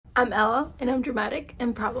I'm Ella, and I'm dramatic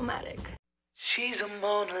and problematic. She's a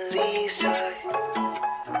Mona Lisa.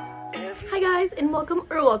 Hi guys, and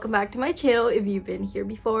welcome back to my channel if you've been here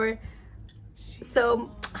before.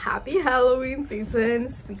 So, happy Halloween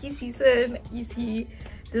season, spooky season. You see,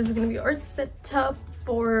 this is gonna be our setup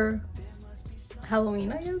for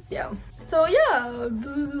Halloween, I guess, yeah. So yeah,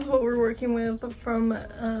 this is what we're working with from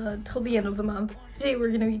till the end of the month. Today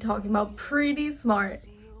we're gonna be talking about Pretty Smart,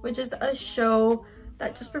 which is a show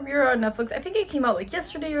that just premiered on Netflix. I think it came out like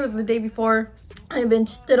yesterday or the day before. I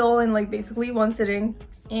binged it all in like basically one sitting,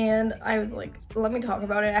 and I was like, let me talk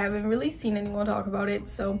about it. I haven't really seen anyone talk about it,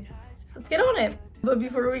 so let's get on it. But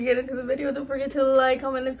before we get into the video, don't forget to like,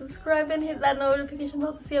 comment, and subscribe, and hit that notification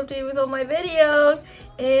bell to stay updated with all my videos,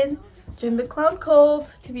 and join the clown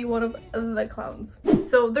cult to be one of the clowns.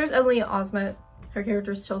 So there's Emily Osment. Her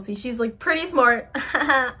character is Chelsea. She's like pretty smart.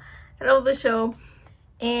 I love the show.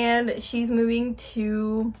 And she's moving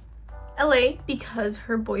to LA because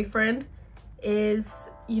her boyfriend is,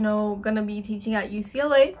 you know, gonna be teaching at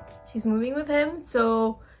UCLA. She's moving with him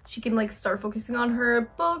so she can like start focusing on her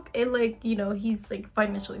book, and like, you know, he's like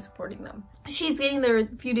financially supporting them. She's getting there a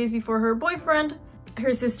few days before her boyfriend.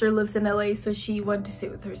 Her sister lives in LA, so she went to stay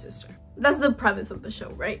with her sister. That's the premise of the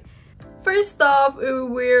show, right? First off,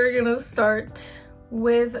 we're gonna start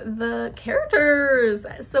with the characters.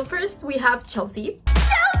 So first we have Chelsea.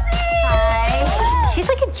 Hi. She's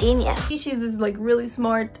like a genius. She's this like really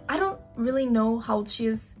smart. I don't really know how old she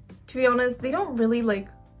is, to be honest. They don't really like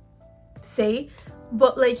say,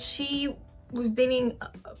 but like she was dating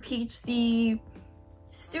a PhD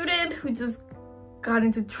student who just got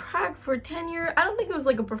into track for tenure. I don't think it was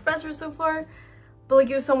like a professor so far, but like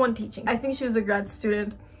it was someone teaching. I think she was a grad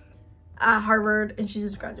student at Harvard and she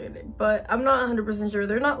just graduated, but I'm not 100% sure.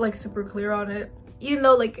 They're not like super clear on it. Even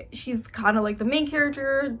though like she's kind of like the main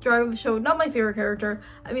character driving the show, not my favorite character.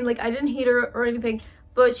 I mean, like, I didn't hate her or anything,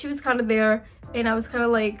 but she was kind of there, and I was kind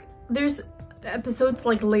of like, there's episodes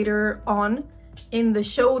like later on in the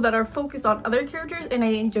show that are focused on other characters, and I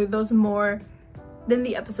enjoyed those more than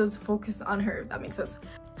the episodes focused on her, if that makes sense.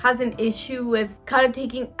 Has an issue with kind of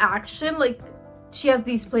taking action. Like, she has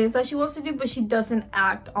these plans that she wants to do, but she doesn't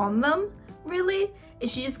act on them really, and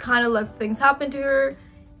she just kind of lets things happen to her.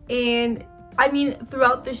 And I mean,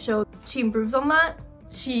 throughout the show, she improves on that.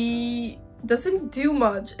 She doesn't do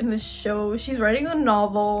much in the show. She's writing a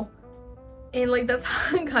novel, and like that's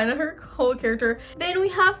kind of her whole character. Then we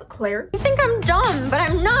have Claire. You think I'm dumb, but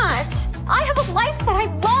I'm not. I have a life that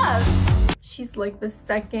I love. She's like the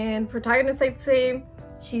second protagonist, I'd say.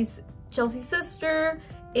 She's Chelsea's sister,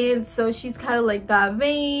 and so she's kind of like that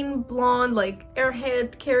vain, blonde, like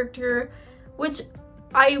airhead character, which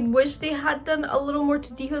I wish they had done a little more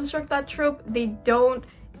to deconstruct that trope. They don't.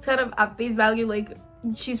 It's kind of at face value, like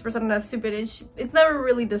she's presented as stupid, and it's never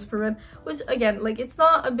really disproven, which again, like, it's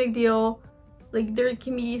not a big deal. Like, there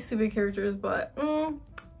can be stupid characters, but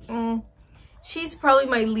she's probably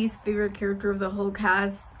my least favorite character of the whole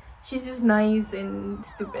cast. She's just nice and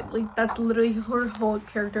stupid. Like, that's literally her whole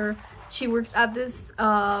character. She works at this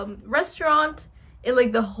restaurant, and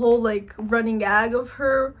like the whole like running gag of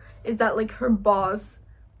her is that like her boss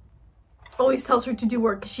always tells her to do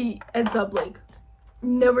work. She ends up like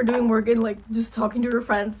never doing work and like just talking to her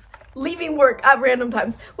friends, leaving work at random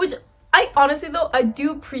times, which I honestly, though, I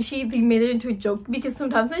do appreciate they made it into a joke, because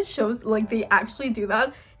sometimes in shows like they actually do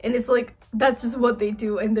that, and it's like that's just what they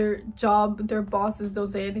do, and their job, their bosses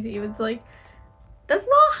don't say anything. It's like, that's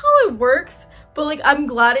not how it works. But like, I'm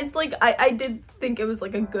glad it's like, I did think it was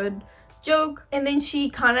like a good joke. And then she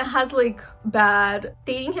kind of has like bad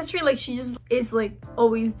dating history. Like, she just is like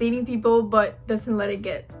always dating people but doesn't let it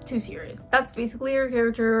get too serious. That's basically her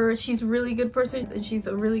character. She's a really good person, and she's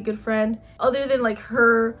a really good friend. Other than like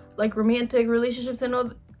her like romantic relationships and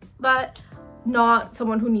all that, not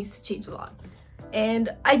someone who needs to change a lot. And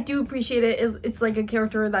I do appreciate it. It's like a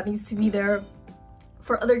character that needs to be there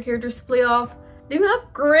for other characters to play off. Then we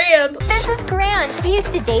have Grant. This is Grant. We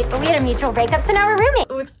used to date, but we had a mutual breakup, so now we're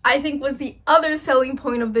roommates. Which I think was the other selling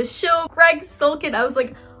point of this show. Greg Sulkin. I was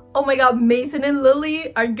like, oh my god, Mason and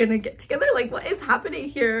Lily are gonna get together. Like, what is happening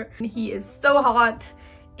here? And he is so hot,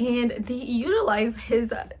 and they utilize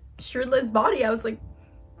his shirtless body. I was like,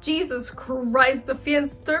 Jesus Christ, the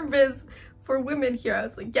fan service for women here. I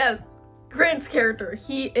was like, yes. Grant's character,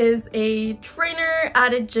 he is a trainer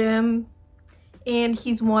at a gym, and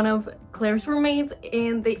he's one of Claire's roommates,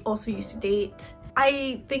 and they also used to date.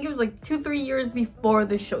 I think it was like 2-3 years before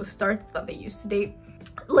the show starts that they used to date.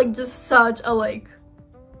 Like, just such a like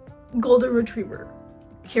golden retriever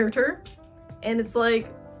character, and it's like,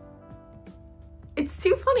 it's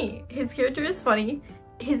too funny. His character is funny,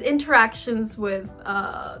 his interactions with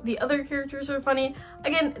the other characters are funny.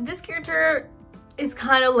 Again, this character is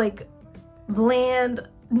kind of like bland,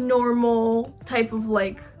 normal type of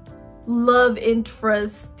like love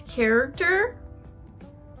interest character.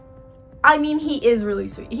 I mean, he is really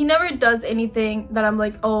sweet. He never does anything that I'm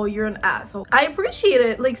like, oh, you're an asshole. I appreciate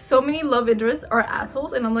it. Like, so many love interests are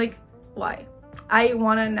assholes, and I'm like, why? I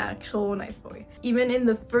want an actual nice boy. Even in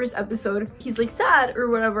the first episode, he's like sad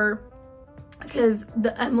or whatever because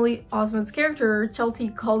the Emily Osment's character, Chelsea,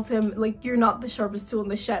 calls him like, you're not the sharpest tool in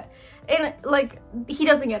the shed. And like, he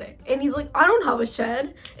doesn't get it. And he's like, I don't have a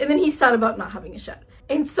shed. And then he's sad about not having a shed.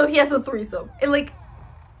 And so he has a threesome. And like,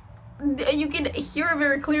 you can hear it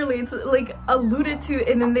very clearly. It's like alluded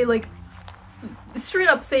to, and then they like straight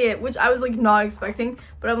up say it, which I was like not expecting.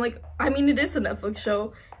 But I'm like, I mean, it is a Netflix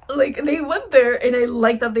show. Like, they went there, and I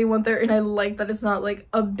like that they went there, and I like that it's not like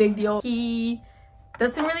a big deal. He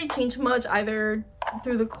doesn't really change much either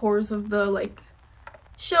through the course of the like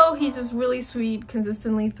show. He's just really sweet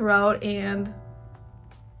consistently throughout, and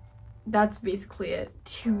that's basically it,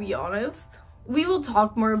 to be honest. We will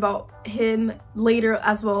talk more about him later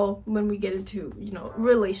as well when we get into, you know,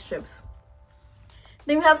 relationships.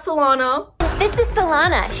 Then we have Solana. This is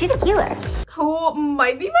Solana. She's a healer. Who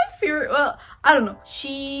might be my favorite. Well, I don't know.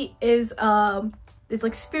 She is this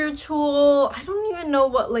like spiritual. I don't even know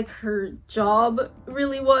what like her job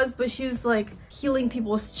really was, but she was like healing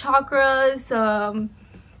people's chakras,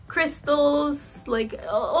 crystals, like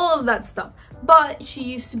all of that stuff. But she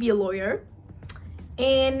used to be a lawyer.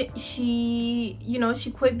 And she, you know, she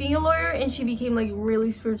quit being a lawyer and she became like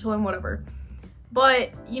really spiritual and whatever.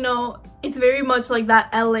 But, you know, it's very much like that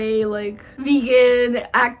LA like vegan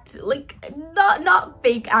act, like not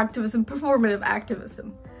fake activism, performative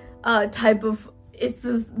activism type of. It's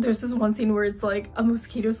this, there's this one scene where it's like a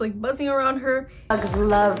mosquito's like buzzing around her. Dogs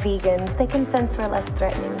love vegans. They can sense we're less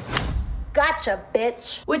threatening. Gotcha,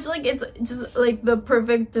 bitch. Which like, it's just like the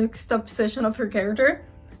perfect juxtaposition of her character.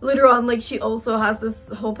 Later on, like, she also has this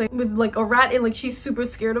whole thing with like a rat, and like she's super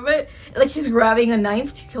scared of it, like she's grabbing a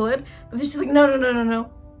knife to kill it, but then she's like, no,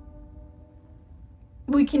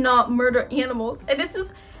 we cannot murder animals. And it's just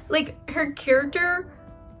like her character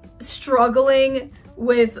struggling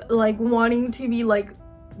with like wanting to be like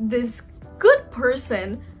this good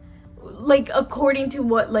person, like according to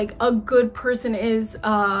what like a good person is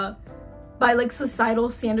by like societal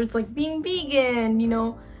standards, like being vegan, you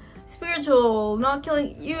know, spiritual, not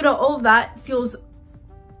killing, you know, all of that feels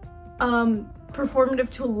performative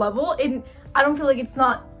to a level. And I don't feel like it's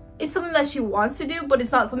something that she wants to do, but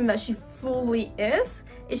it's not something that she fully is.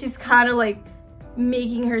 It's just kind of like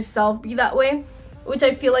making herself be that way, which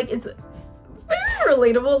I feel like is very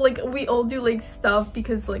relatable. Like, we all do like stuff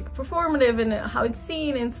because like performative and how it's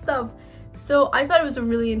seen and stuff. So I thought it was a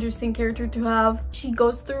really interesting character to have. She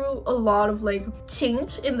goes through a lot of like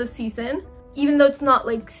change in the season, even though it's not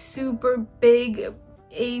like super big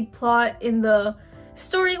a plot in the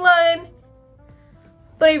storyline,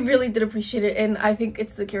 but I really did appreciate it, and I think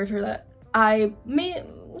it's the character that I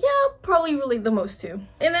probably relate the most to.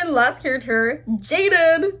 And then last character,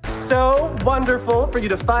 Jayden. So wonderful for you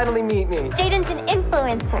to finally meet me. Jayden's an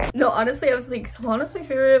influencer. No, honestly, I was like, Solana's my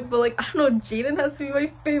favorite, but like, I don't know, Jayden has to be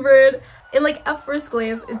my favorite. And like, at first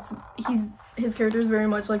glance, his character is very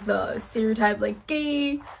much like the stereotype, like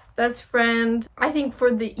gay best friend. I think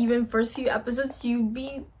for the even first few episodes, you'd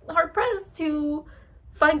be hard-pressed to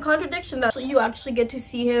find contradiction that you actually get to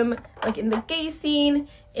see him like in the gay scene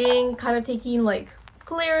and kind of taking like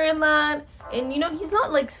clear in that, and you know, he's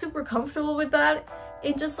not like super comfortable with that,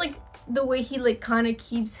 and just like the way he like kind of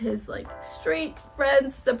keeps his like straight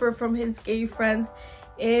friends separate from his gay friends.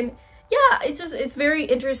 And yeah, it's very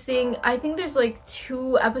interesting. I think there's like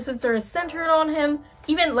 2 episodes that are centered on him.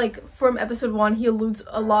 Even like from episode 1, he alludes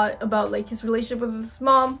a lot about like his relationship with his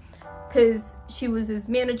mom, because she was his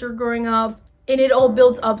manager growing up, and it all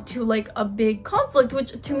builds up to like a big conflict,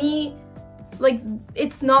 which to me, like,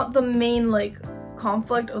 it's not the main like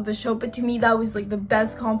conflict of the show, but to me that was like the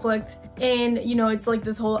best conflict. And you know, it's like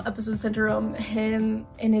this whole episode centered on him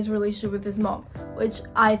and his relationship with his mom, which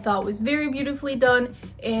I thought was very beautifully done.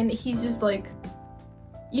 And he's just like,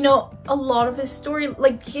 you know, a lot of his story,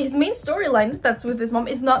 like his main storyline that's with his mom,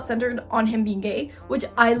 is not centered on him being gay, which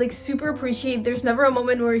I like super appreciate. There's never a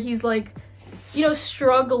moment where he's like, you know,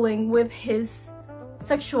 struggling with his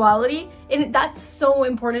sexuality, and that's so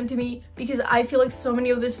important to me, because I feel like so many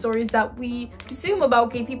of the stories that we assume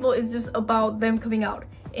about gay people is just about them coming out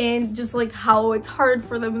and just like how it's hard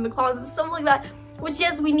for them in the closet, stuff like that, which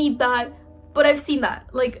yes, we need that, but I've seen that,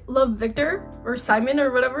 like Love Victor or Simon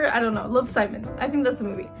or whatever, I don't know, Love Simon, I think that's the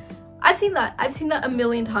movie. I've seen that a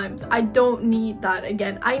million times. I don't need that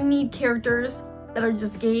again. I need characters that are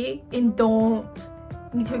just gay and don't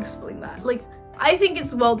need to explain that. Like, I think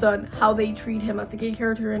it's well done how they treat him as a gay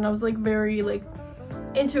character, and I was like very like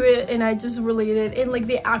into it, and I just related, and like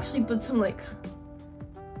they actually put some like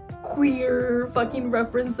queer fucking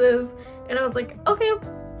references, and I was like, okay,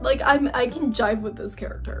 like I can jive with this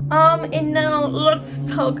character. And now let's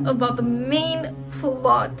talk about the main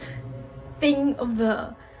plot thing of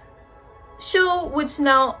the show, which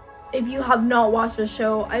now, if you have not watched the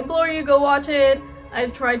show, I implore you go watch it.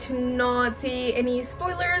 I've tried to not say any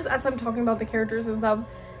spoilers as I'm talking about the characters and stuff,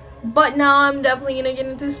 but now I'm definitely gonna get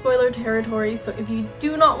into spoiler territory. So if you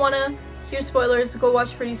do not want to hear spoilers, go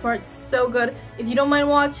watch Pretty Smart. It's so good. If you don't mind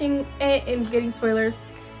watching it and getting spoilers,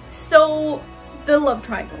 so the love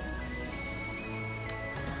triangle.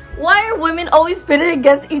 Why are women always pitted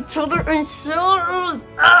against each other in shows?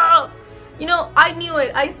 Ah! You know, I knew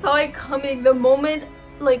it. I saw it coming the moment,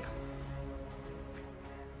 like,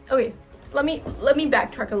 okay, let me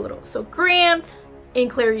backtrack a little. So Grant and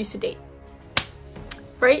Claire used to date,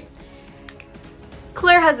 right?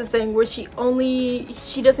 Claire has this thing where she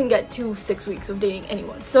doesn't get to 6 weeks of dating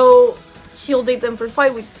anyone. So she'll date them for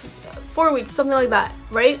 5 weeks, 4 weeks, something like that,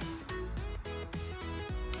 right?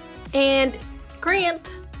 And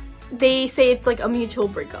Grant, they say it's like a mutual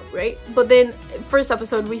breakup, right? But then first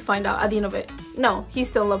episode we find out at the end of it, no, he's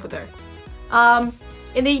still in love with her.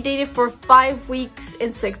 And they dated for 5 weeks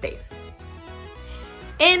and 6 days.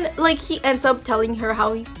 And like he ends up telling her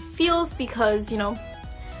how he feels because, you know,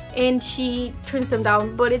 and she turns them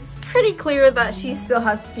down, but it's pretty clear that she still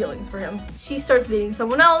has feelings for him. She starts dating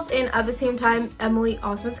someone else, and at the same time, Emily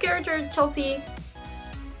Osment's character, Chelsea,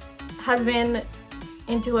 has been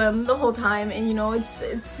into him the whole time, and you know, it's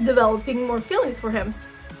developing more feelings for him.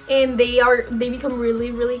 And they become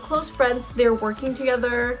really close friends. They're working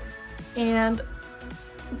together, and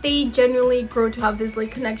they genuinely grow to have this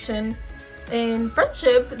like connection and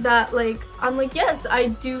friendship that like I'm like, yes, I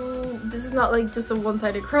do. This is not like just a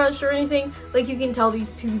one-sided crush or anything. Like, you can tell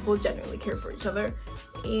these two people genuinely care for each other,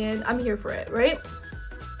 and I'm here for it, right?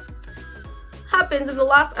 Happens in the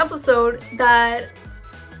last episode that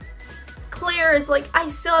Claire is like, I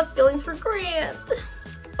still have feelings for Grant.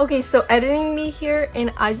 Okay, so editing me here,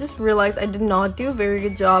 and I just realized I did not do a very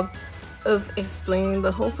good job of explaining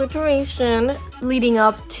the whole situation leading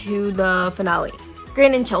up to the finale.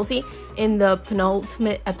 Grant and Chelsea, in the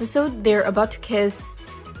penultimate episode, they're about to kiss,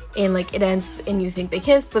 and like it ends and you think they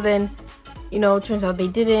kissed, but then, you know, it turns out they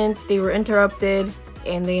didn't. They were interrupted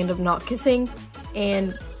and they end up not kissing.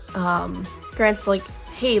 And Grant's like,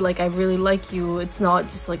 hey, like I really like you, it's not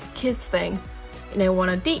just like a kiss thing, and I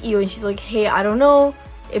want to date you. And she's like, hey, I don't know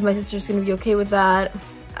if my sister's gonna be okay with that.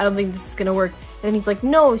 I don't think this is gonna work. And then he's like,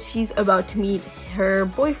 no, she's about to meet her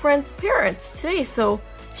boyfriend's parents today, so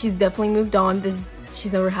she's definitely moved on.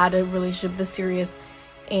 She's never had a relationship this serious,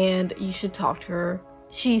 and you should talk to her.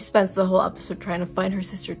 She spends the whole episode trying to find her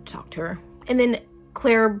sister to talk to her. And then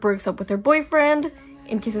Claire breaks up with her boyfriend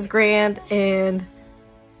and kisses Grant, and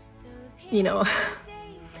you know,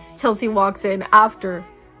 Chelsea walks in after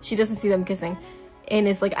she doesn't see them kissing and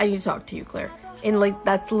is like, I need to talk to you, Claire. And like,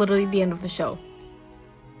 that's literally the end of the show.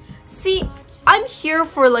 See, I'm here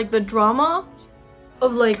for like the drama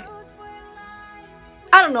of like,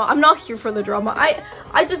 I don't know, I'm not here for the drama.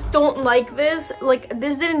 I just don't like this. Like,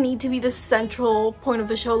 this didn't need to be the central point of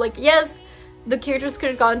the show. Like, yes, the characters could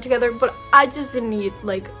have gotten together, but I just didn't need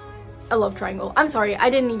like a love triangle. I'm sorry, I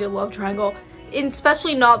didn't need a love triangle. And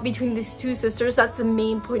especially not between these two sisters. That's the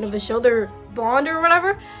main point of the show, their bond or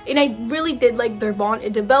whatever. And I really did like their bond.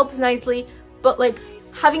 It develops nicely, but like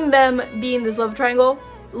having them be in this love triangle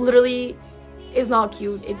literally is not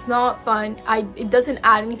cute. It's not fun. It doesn't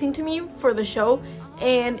add anything to me for the show,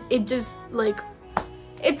 and it just like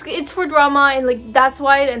it's for drama, and like that's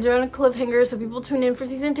why it ended on a cliffhanger so people tune in for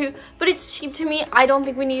season 2. But it's cheap to me. I don't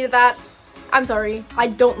think we needed that. I'm sorry, I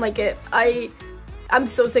don't like it. I'm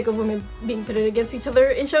so sick of women being pitted against each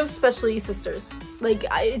other in shows, especially sisters. Like,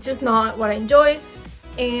 it's just not what I enjoy.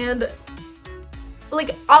 And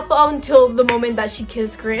like up until the moment that she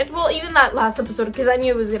kissed Grant, well, even that last episode, because I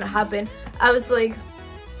knew it was gonna happen, I was like,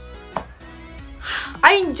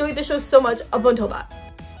 I enjoyed the show so much up until that,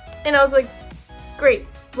 and I was like, great,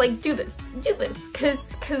 like do this,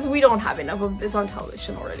 because we don't have enough of this on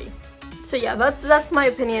television already. So yeah, that's my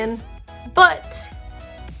opinion. But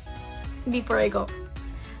before I go,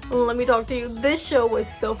 let me talk to you. This show was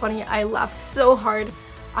so funny. I laughed so hard.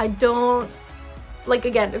 I don't like,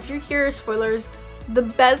 again, if you're here, spoilers. The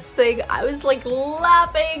best thing, I was like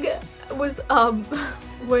laughing, was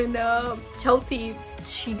when Chelsea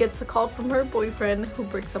she gets a call from her boyfriend who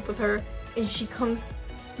breaks up with her, and she comes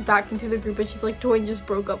back into the group and she's like, Dwayne just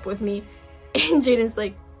broke up with me. And Jayden's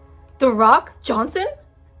like, The Rock Johnson?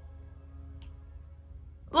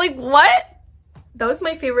 Like, what? That was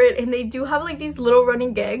my favorite. And they do have like these little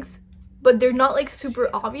running gags, but they're not like super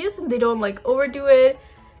obvious and they don't like overdo it.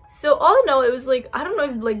 So all in all, it was like, I don't know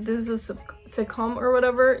if like this is a sitcom or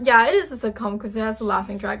whatever. Yeah, it is a sitcom because it has a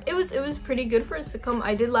laughing track. It was pretty good for a sitcom.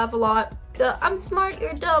 I did laugh a lot. The I'm smart,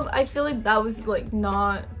 you're dumb, I feel like that was like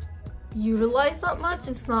not utilized that much.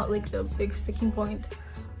 It's not like the big sticking point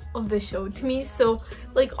of the show to me. So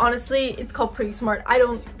like honestly, it's called Pretty Smart. I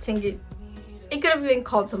don't think it could have been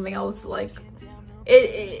called something else. Like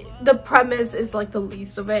the premise is like the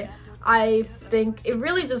least of it. I think it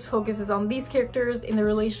really just focuses on these characters in the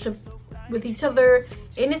relationship with each other,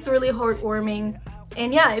 and it's really heartwarming.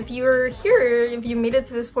 And yeah, if you're here, if you made it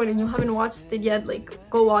to this point and you haven't watched it yet, like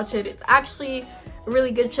go watch it. It's actually a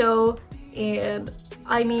really good show. And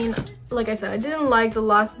I mean, like I said, I didn't like the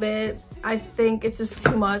last bit. I think it's just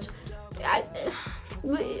too much. I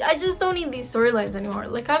just don't need these storylines anymore.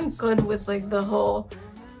 Like, I'm good with like the whole,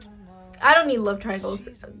 I don't need love triangles,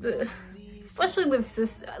 especially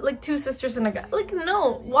with like two sisters and a guy. Like,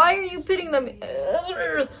 no, why are you pitting them?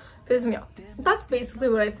 Pisses me off. That's basically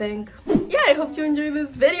what I think. Yeah, I hope you enjoyed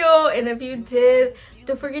this video, and if you did,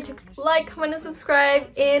 don't forget to like, comment, and subscribe,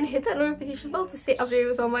 and hit that notification bell to stay updated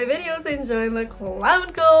with all my videos and join the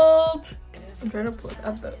clown cult. I'm trying to plug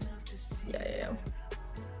up the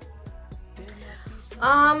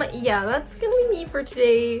yeah, that's gonna be me for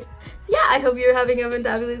today. So yeah, I hope you're having a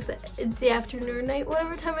fantabulous day, afternoon, night,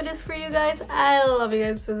 whatever time it is for you guys. I love you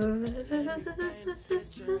guys so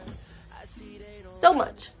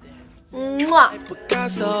much. Mwah.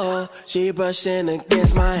 Picasso, she brushing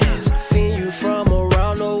against my hands. Seen you from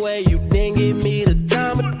around the way, you didn't give me the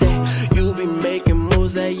time of day. You be making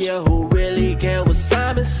moves that year, who really care what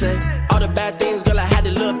Simon say? All the bad things, girl, I had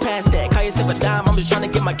to look past that. Call yourself a dime, I'm just trying to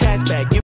get my cash back.